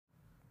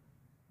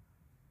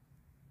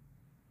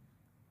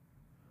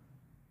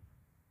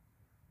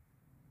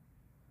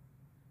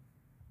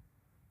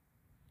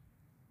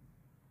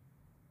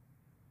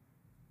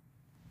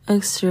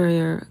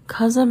Exterior,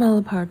 Casa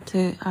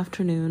Malaparte,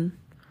 afternoon.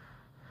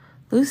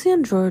 Lucy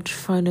and George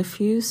find a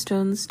few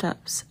stone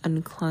steps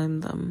and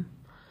climb them.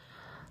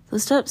 The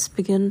steps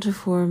begin to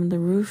form the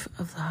roof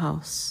of the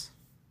house.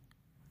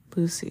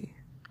 Lucy.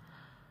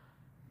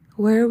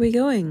 Where are we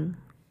going?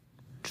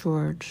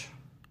 George.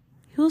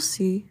 You'll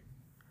see.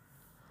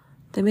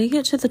 They make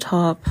it to the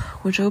top,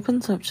 which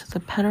opens up to the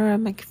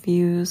panoramic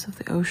views of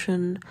the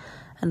ocean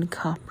and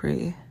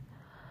Capri.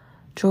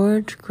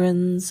 George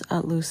grins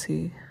at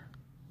Lucy.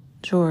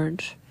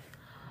 George.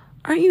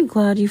 Aren't you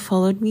glad you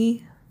followed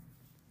me?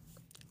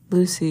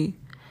 Lucy.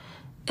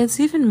 It's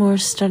even more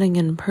stunning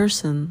in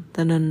person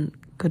than in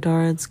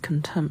Godard's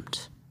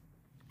Contempt.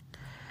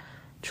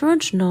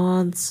 George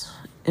nods,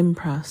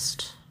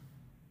 impressed.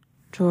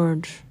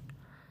 George.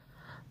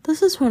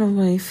 This is one of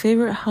my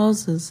favorite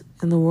houses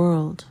in the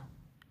world.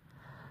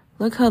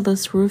 Look how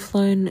this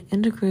roofline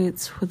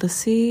integrates with the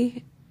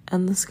sea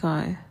and the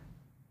sky.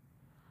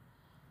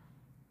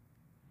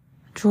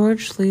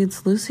 George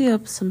leads Lucy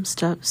up some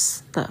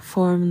steps that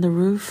form the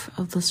roof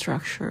of the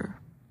structure.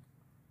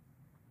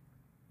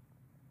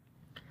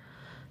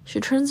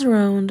 She turns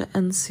around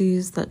and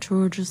sees that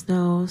George is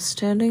now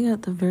standing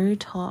at the very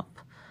top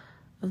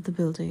of the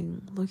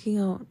building, looking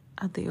out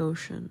at the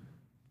ocean.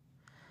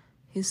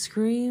 He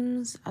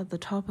screams at the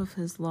top of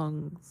his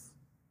lungs.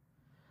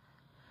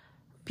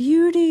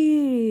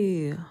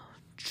 Beauty!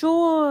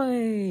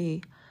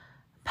 Joy!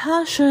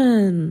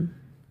 Passion!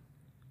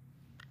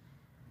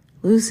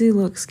 Lucy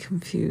looks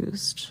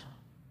confused.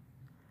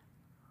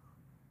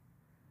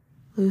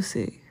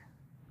 Lucy.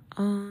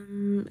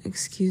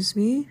 Excuse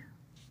me?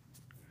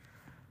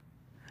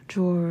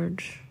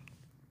 George.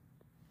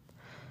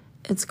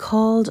 It's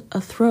called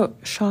a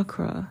throat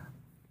chakra.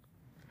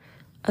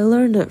 I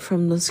learned it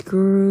from this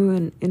guru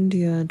in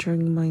India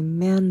during my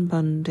man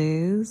bun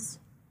days.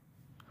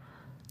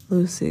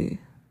 Lucy.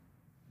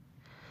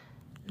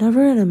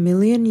 Never in a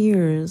million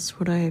years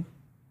would I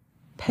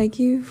peg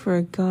you for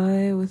a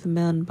guy with a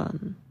man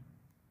bun.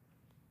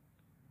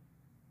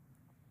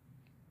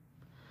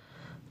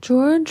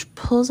 George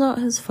pulls out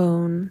his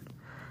phone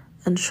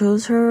and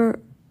shows her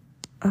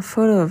a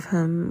photo of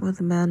him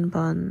with a man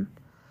bun,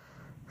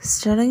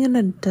 standing in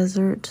a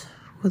desert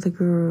with a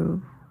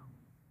guru.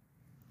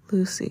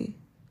 Lucy.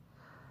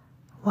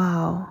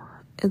 Wow,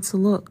 it's a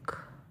look.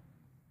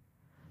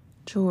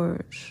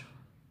 George.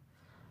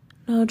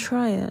 Now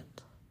try it.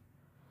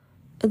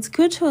 It's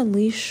good to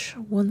unleash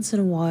once in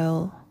a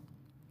while.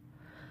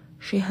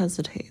 She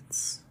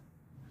hesitates.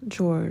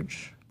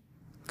 George.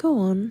 Go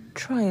on,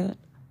 try it.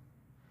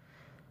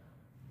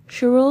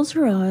 She rolls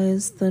her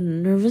eyes,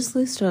 then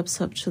nervously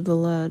steps up to the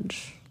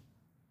ledge.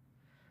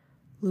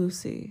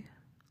 Lucy.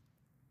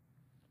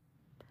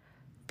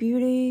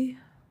 Beauty.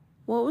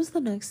 What was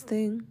the next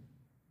thing?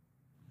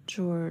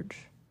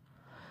 George.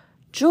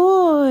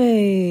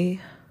 Joy!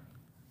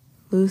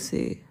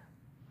 Lucy.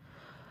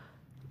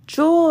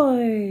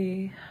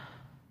 Joy!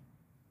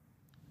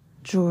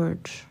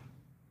 George.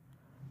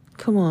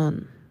 Come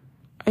on.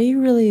 Are you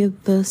really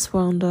this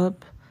wound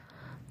up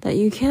that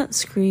you can't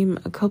scream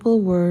a couple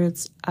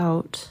words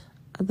out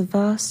at the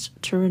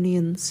vast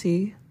Tyrrhenian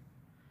Sea?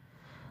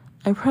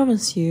 I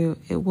promise you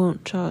it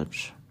won't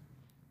judge.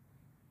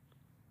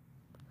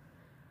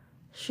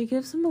 She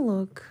gives him a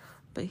look,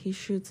 but he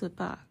shoots it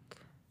back.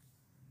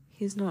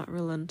 He's not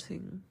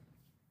relenting.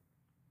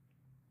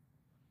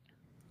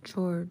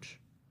 George.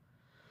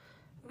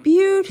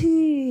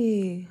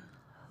 Beauty!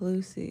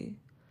 Lucy.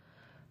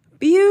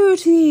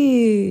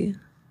 Beauty!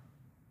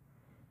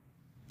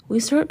 We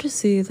start to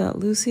see that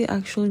Lucy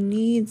actually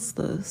needs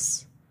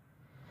this,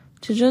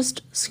 to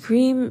just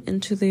scream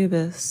into the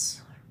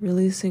abyss,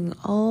 releasing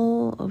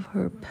all of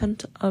her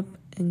pent-up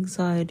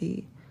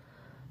anxiety,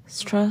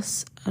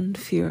 stress, and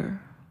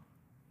fear.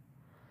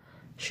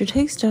 She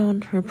takes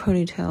down her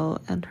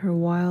ponytail and her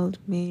wild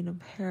mane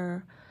of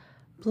hair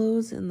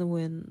blows in the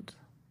wind.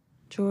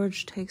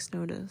 George takes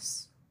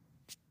notice.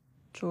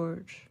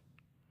 George.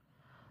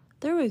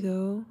 There we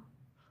go.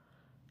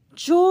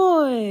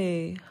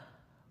 Joy!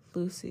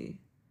 Lucy.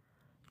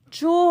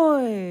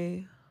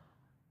 Joy!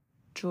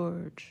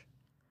 George.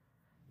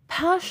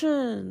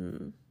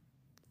 Passion!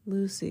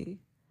 Lucy.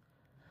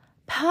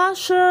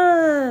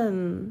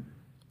 Passion!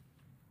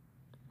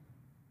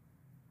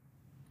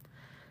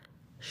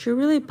 She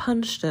really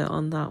punched it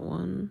on that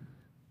one.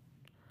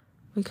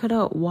 We cut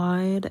out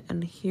wide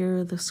and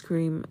hear the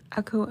scream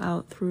echo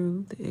out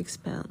through the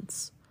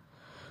expanse.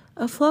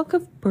 A flock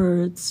of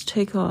birds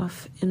take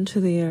off into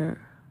the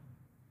air.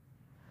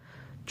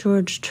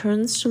 George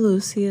turns to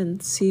Lucy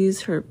and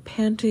sees her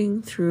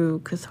panting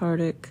through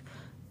cathartic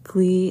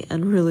glee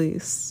and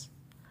release.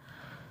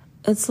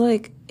 It's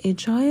like a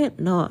giant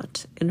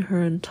knot in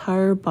her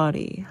entire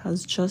body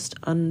has just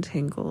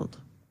untangled.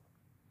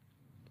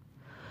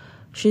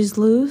 She's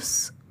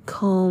loose,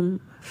 calm,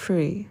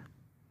 free.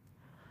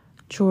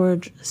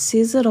 George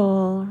sees it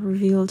all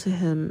revealed to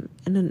him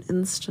in an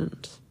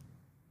instant.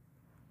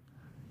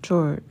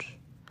 George.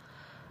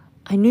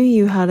 I knew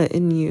you had it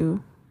in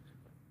you.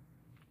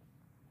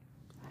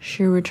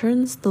 She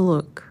returns the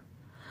look.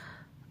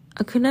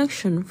 a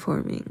connection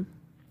forming.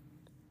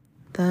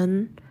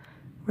 Then,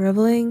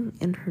 reveling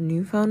in her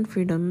newfound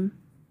freedom,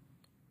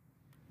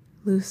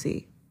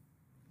 Lucy,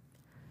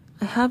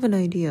 I have an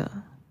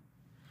idea.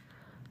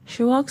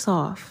 She walks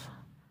off.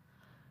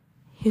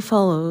 He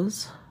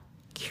follows,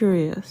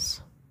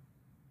 curious.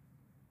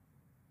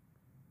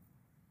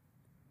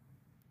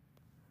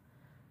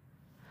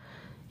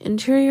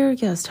 Interior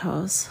guest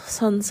house,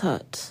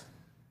 sunset.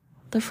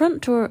 The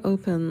front door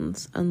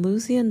opens and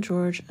Lucy and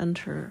George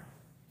enter.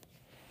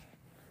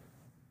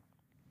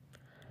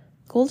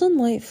 Golden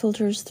light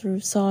filters through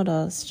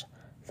sawdust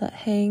that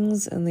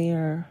hangs in the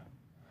air.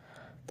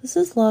 This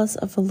is less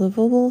of a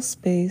livable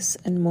space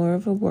and more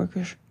of a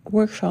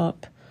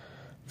workshop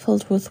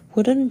filled with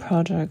wooden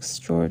projects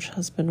George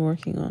has been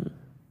working on.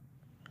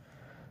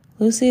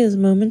 Lucy is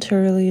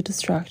momentarily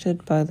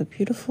distracted by the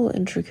beautiful,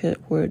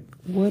 intricate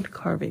wood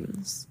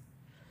carvings.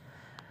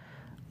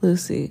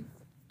 Lucy,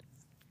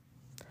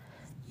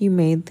 you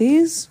made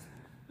these?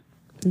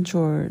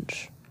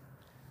 George,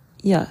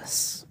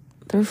 yes,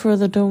 they're for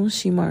the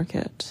Dongxi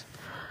market.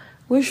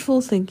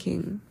 Wishful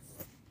thinking.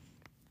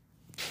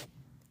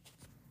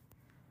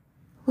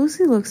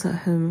 Lucy looks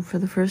at him for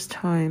the first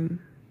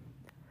time.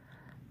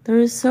 There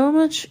is so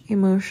much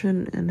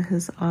emotion in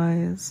his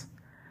eyes.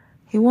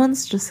 He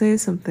wants to say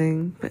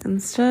something, but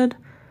instead,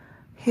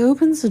 he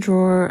opens the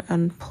drawer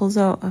and pulls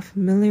out a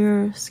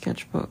familiar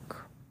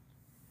sketchbook.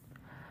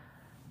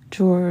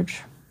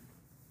 George,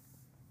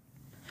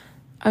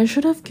 I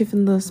should have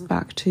given this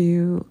back to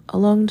you a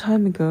long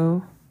time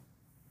ago.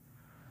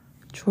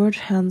 George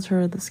hands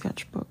her the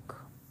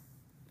sketchbook.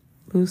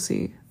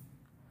 Lucy,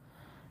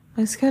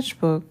 my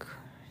sketchbook,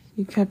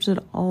 you kept it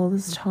all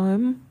this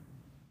time?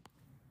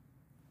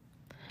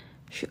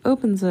 She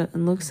opens it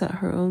and looks at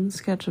her own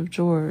sketch of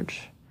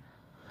George.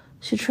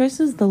 She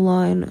traces the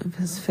line of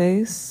his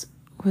face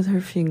with her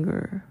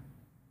finger.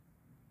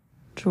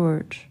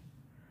 George,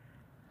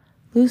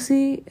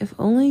 Lucy, if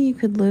only you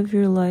could live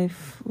your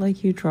life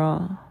like you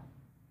draw.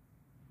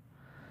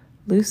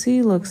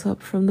 Lucy looks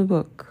up from the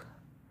book.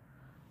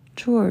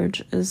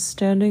 George is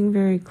standing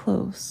very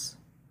close.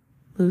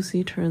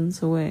 Lucy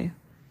turns away.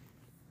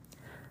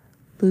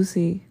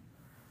 Lucy,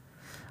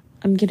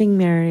 I'm getting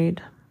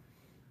married.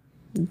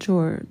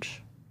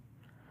 George,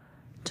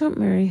 don't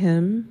marry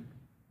him.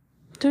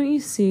 Don't you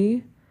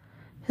see?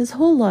 His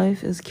whole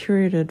life is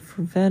curated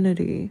for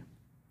vanity.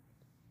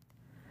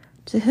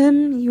 To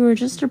him, you are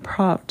just a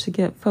prop to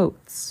get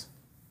votes.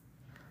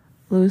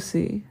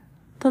 Lucy,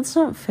 that's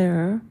not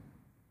fair.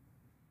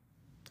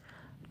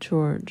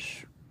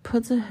 George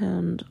puts a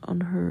hand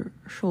on her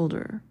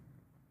shoulder.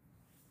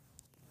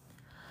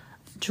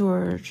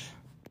 George,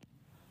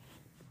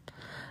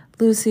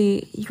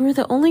 Lucy, you are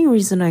the only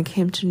reason I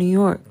came to New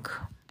York.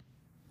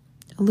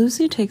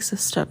 Lucy takes a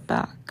step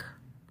back.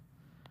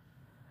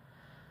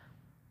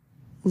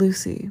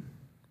 Lucy,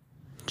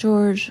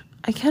 George,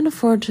 I can't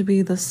afford to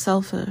be this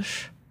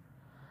selfish.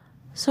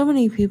 So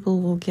many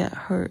people will get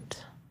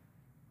hurt.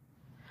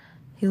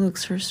 He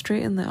looks her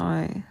straight in the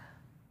eye.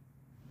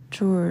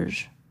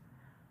 George,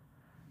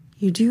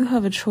 you do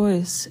have a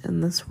choice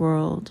in this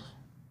world.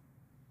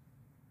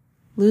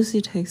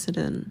 Lucy takes it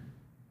in.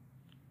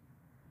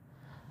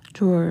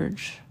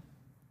 George,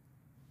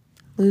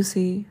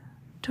 Lucy,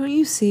 don't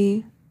you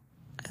see?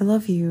 I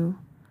love you.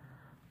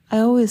 I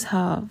always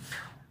have.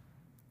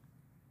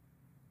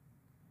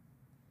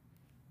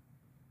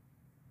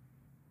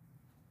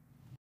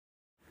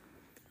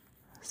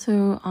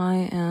 So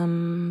I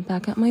am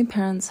back at my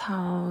parents'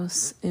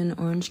 house in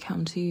Orange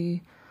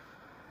County.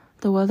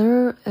 The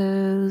weather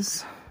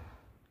is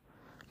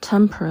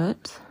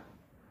temperate,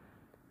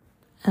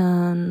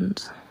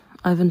 and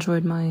I've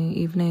enjoyed my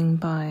evening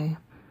by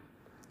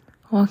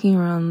walking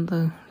around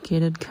the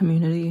gated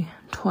community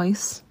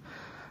twice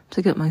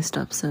to get my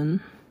steps in.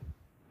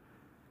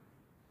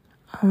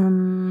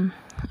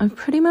 I've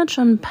pretty much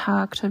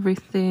unpacked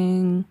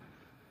everything,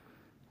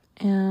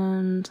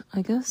 and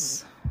I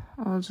guess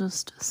I'll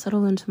just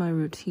settle into my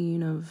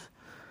routine of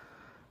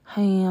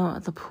hanging out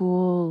at the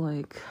pool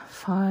like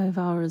 5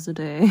 hours a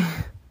day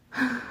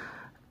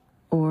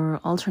or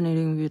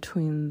alternating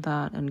between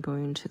that and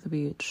going to the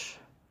beach,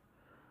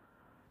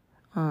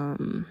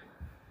 and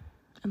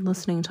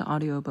listening to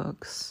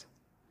audiobooks.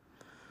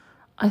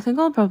 I think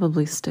I'll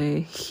probably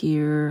stay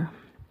here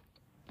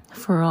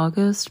for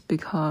August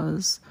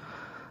because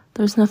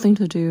there's nothing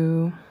to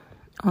do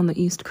on the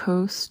East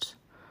Coast,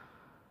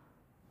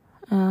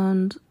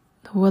 and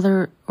the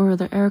weather, or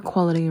the air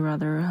quality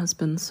rather, has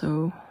been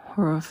so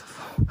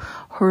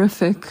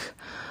horrific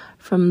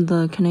from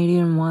the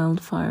Canadian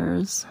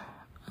wildfires.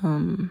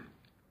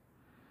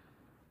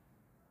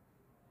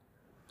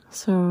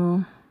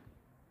 So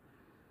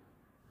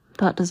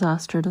that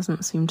disaster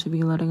doesn't seem to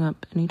be letting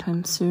up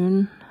anytime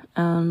soon,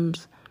 and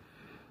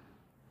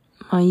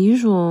my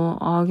usual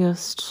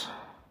August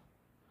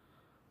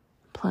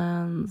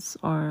plans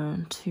are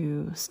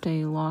to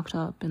stay locked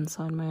up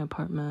inside my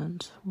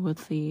apartment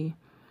with the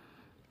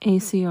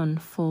AC on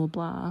full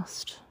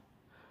blast.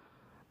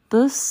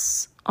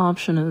 This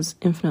option is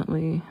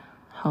infinitely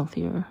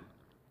healthier.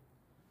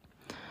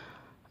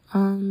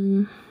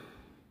 What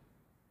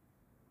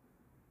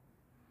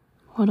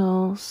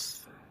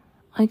else?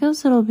 I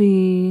guess it'll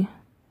be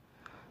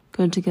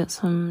good to get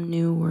some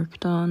new work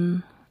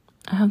done.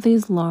 I have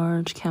these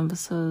large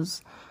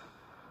canvases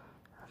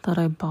that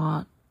I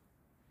bought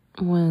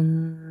I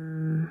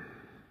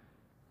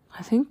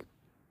think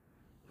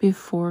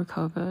before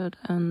COVID,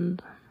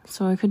 and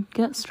so I could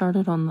get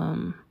started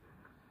on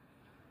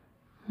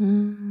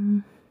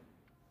them.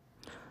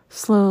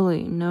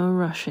 Slowly, no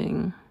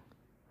rushing.